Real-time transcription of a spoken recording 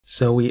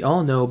So we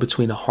all know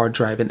between a hard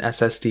drive and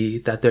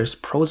SSD that there's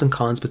pros and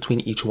cons between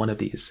each one of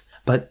these.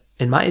 But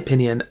in my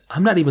opinion,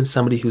 I'm not even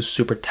somebody who's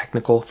super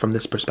technical from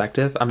this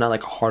perspective. I'm not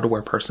like a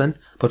hardware person.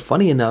 But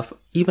funny enough,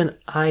 even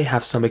I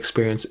have some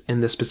experience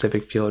in this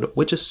specific field,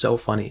 which is so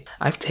funny.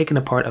 I've taken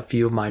apart a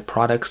few of my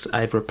products.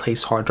 I've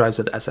replaced hard drives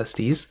with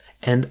SSDs.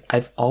 And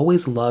I've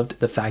always loved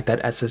the fact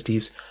that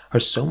SSDs are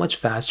so much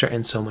faster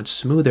and so much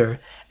smoother.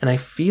 And I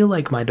feel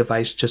like my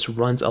device just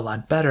runs a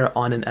lot better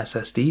on an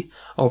SSD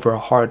over a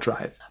hard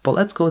drive. But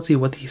let's go and see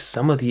what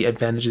some of the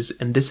advantages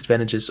and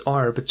disadvantages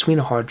are between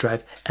a hard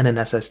drive and an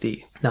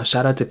SSD. Now,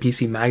 shout out to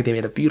PC Mag, they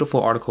made a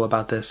beautiful article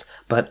about this,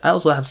 but I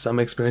also have some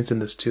experience in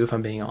this too, if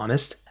I'm being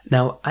honest.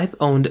 Now, I've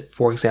owned,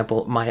 for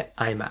example, my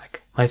iMac.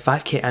 My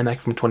 5K iMac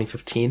from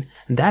 2015,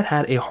 that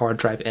had a hard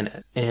drive in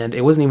it. And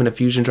it wasn't even a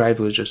Fusion drive,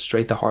 it was just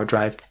straight the hard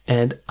drive.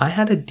 And I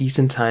had a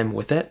decent time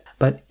with it,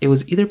 but it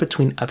was either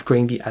between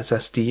upgrading the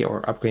SSD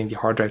or upgrading the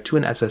hard drive to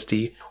an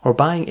SSD or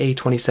buying a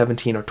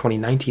 2017 or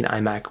 2019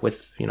 iMac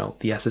with,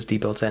 the SSD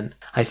built in.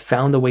 I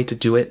found the way to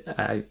do it.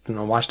 I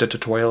watched a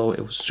tutorial.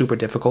 It was super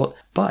difficult,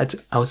 but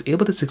I was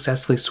able to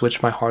successfully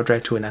switch my hard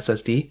drive to an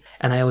SSD,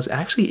 and I was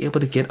actually able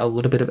to get a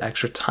little bit of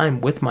extra time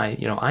with my,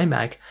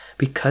 iMac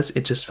because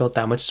it just felt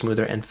that much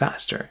smoother and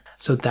faster.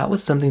 So that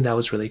was something that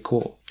was really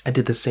cool. I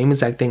did the same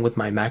exact thing with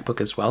my MacBook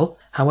as well.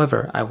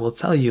 However, I will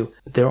tell you,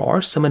 there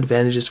are some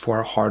advantages for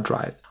a hard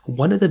drive.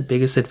 One of the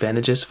biggest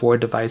advantages for a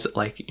device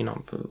like,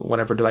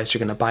 whatever device you're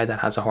going to buy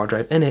that has a hard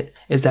drive in it,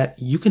 is that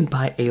you can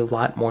buy a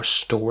lot more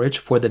storage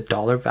for the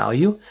dollar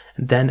value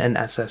than an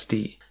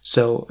SSD.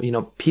 So,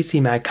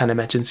 PC Mag kind of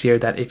mentions here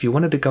that if you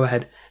wanted to go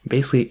ahead,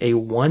 basically a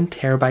 1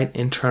 terabyte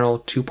internal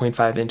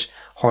 2.5 inch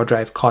hard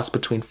drive costs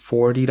between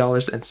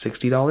 $40 and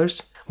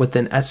 $60. With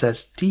an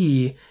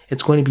SSD,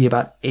 it's going to be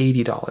about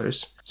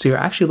 $80. So you're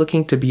actually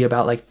looking to be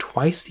about like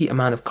twice the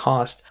amount of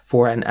cost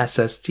for an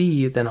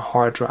SSD than a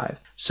hard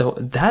drive. So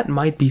that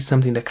might be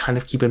something to kind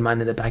of keep in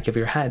mind in the back of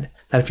your head,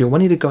 that if you're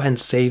wanting to go ahead and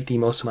save the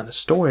most amount of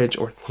storage,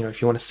 or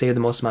if you want to save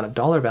the most amount of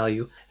dollar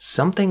value,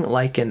 something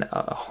like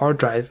a hard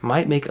drive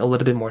might make a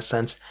little bit more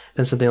sense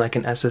than something like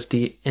an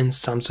SSD in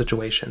some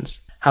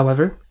situations.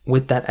 However,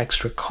 with that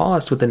extra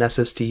cost with an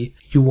SSD,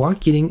 you are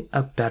getting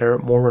a better,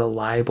 more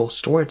reliable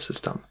storage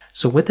system.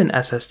 So with an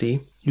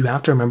SSD, you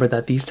have to remember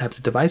that these types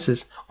of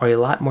devices are a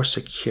lot more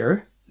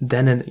secure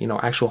than an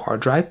actual hard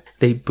drive.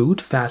 They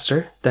boot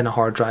faster than a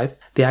hard drive.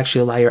 They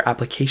actually allow your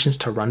applications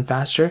to run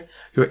faster.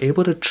 You're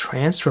able to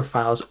transfer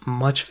files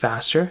much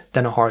faster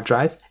than a hard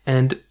drive.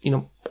 And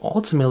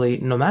ultimately,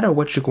 no matter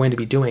what you're going to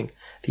be doing,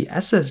 the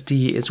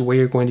SSD is where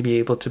you're going to be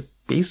able to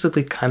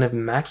basically kind of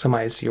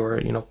maximize your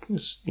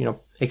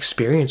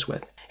experience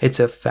with.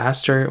 It's a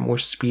faster, more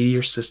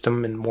speedier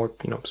system and more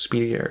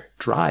speedier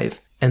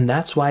drive. And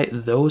that's why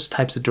those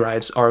types of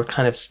drives are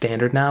kind of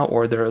standard now,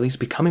 or they're at least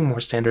becoming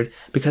more standard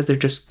because they're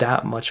just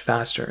that much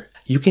faster.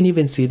 You can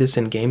even see this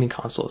in gaming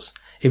consoles.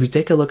 If you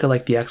take a look at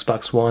like the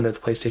Xbox One or the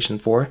PlayStation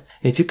 4, and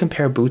if you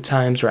compare boot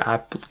times or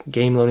app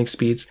game loading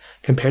speeds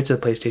compared to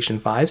the PlayStation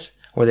 5s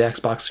or the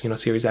Xbox,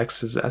 Series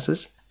X's,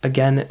 S's,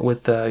 again,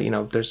 with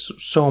the, there's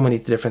so many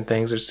different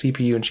things. There's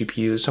CPU and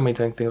GPUs, so many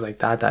things like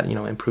that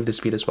improve the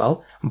speed as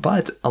well.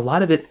 But a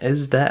lot of it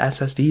is the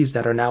SSDs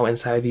that are now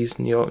inside of these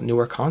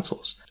newer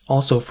consoles.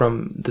 Also,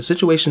 from the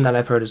situation that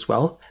I've heard as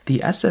well, the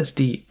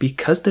SSD,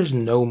 because there's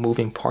no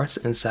moving parts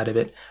inside of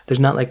it, there's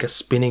not like a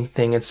spinning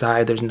thing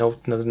inside, there's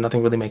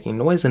nothing really making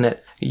noise in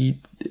it,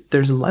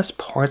 there's less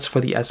parts for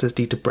the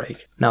SSD to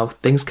break. Now,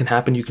 things can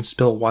happen, you can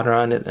spill water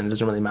on it and it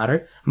doesn't really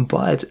matter,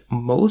 but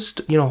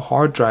most,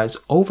 hard drives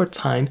over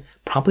time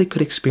probably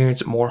could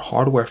experience more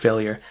hardware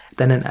failure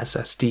than an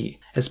SSD.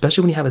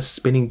 Especially when you have a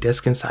spinning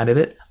disk inside of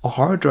it, a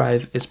hard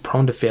drive is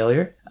prone to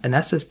failure. An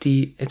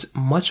SSD, it's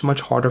much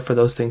harder for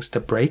those things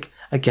to break.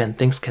 Again,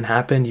 things can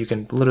happen. You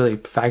can literally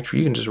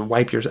you can just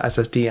wipe your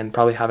SSD and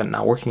probably have it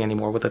not working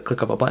anymore with a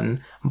click of a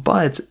button,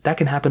 but that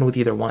can happen with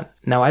either one.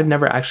 Now, I've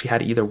never actually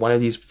had either one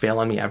of these fail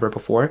on me ever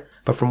before,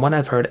 but from what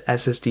I've heard,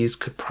 SSDs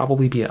could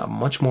probably be a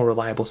much more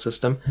reliable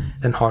system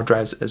than hard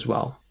drives as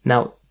well.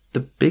 Now, the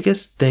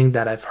biggest thing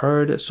that I've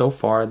heard so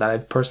far that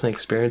I've personally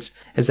experienced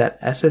is that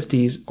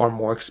SSDs are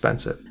more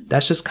expensive.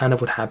 That's just kind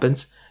of what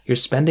happens. You're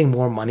spending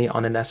more money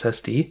on an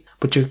SSD,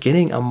 but you're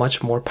getting a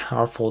much more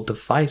powerful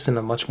device and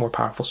a much more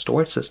powerful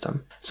storage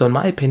system. So in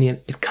my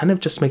opinion, it kind of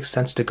just makes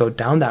sense to go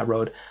down that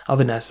road of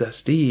an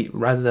SSD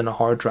rather than a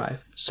hard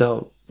drive.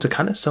 So to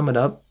kind of sum it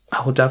up,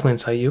 I will definitely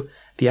tell you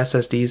the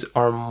SSDs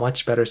are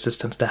much better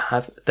systems to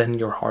have than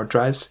your hard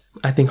drives.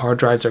 I think hard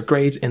drives are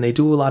great and they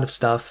do a lot of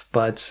stuff,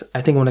 but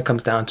I think when it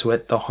comes down to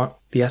it, the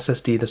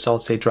SSD, the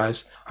solid state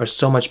drives, are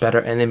so much better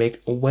and they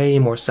make way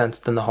more sense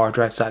than the hard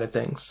drive side of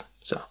things.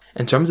 So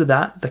in terms of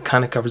that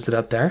kind of covers it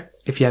up there.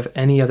 If you have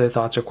any other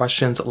thoughts or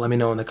questions, let me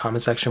know in the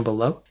comment section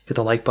below. Hit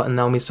the like button,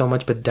 that would mean so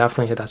much, but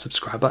definitely hit that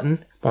subscribe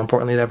button. More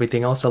importantly than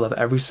everything else, I love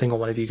every single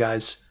one of you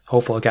guys.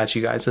 Hopefully I'll catch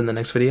you guys in the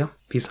next video.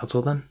 Peace out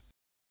till then.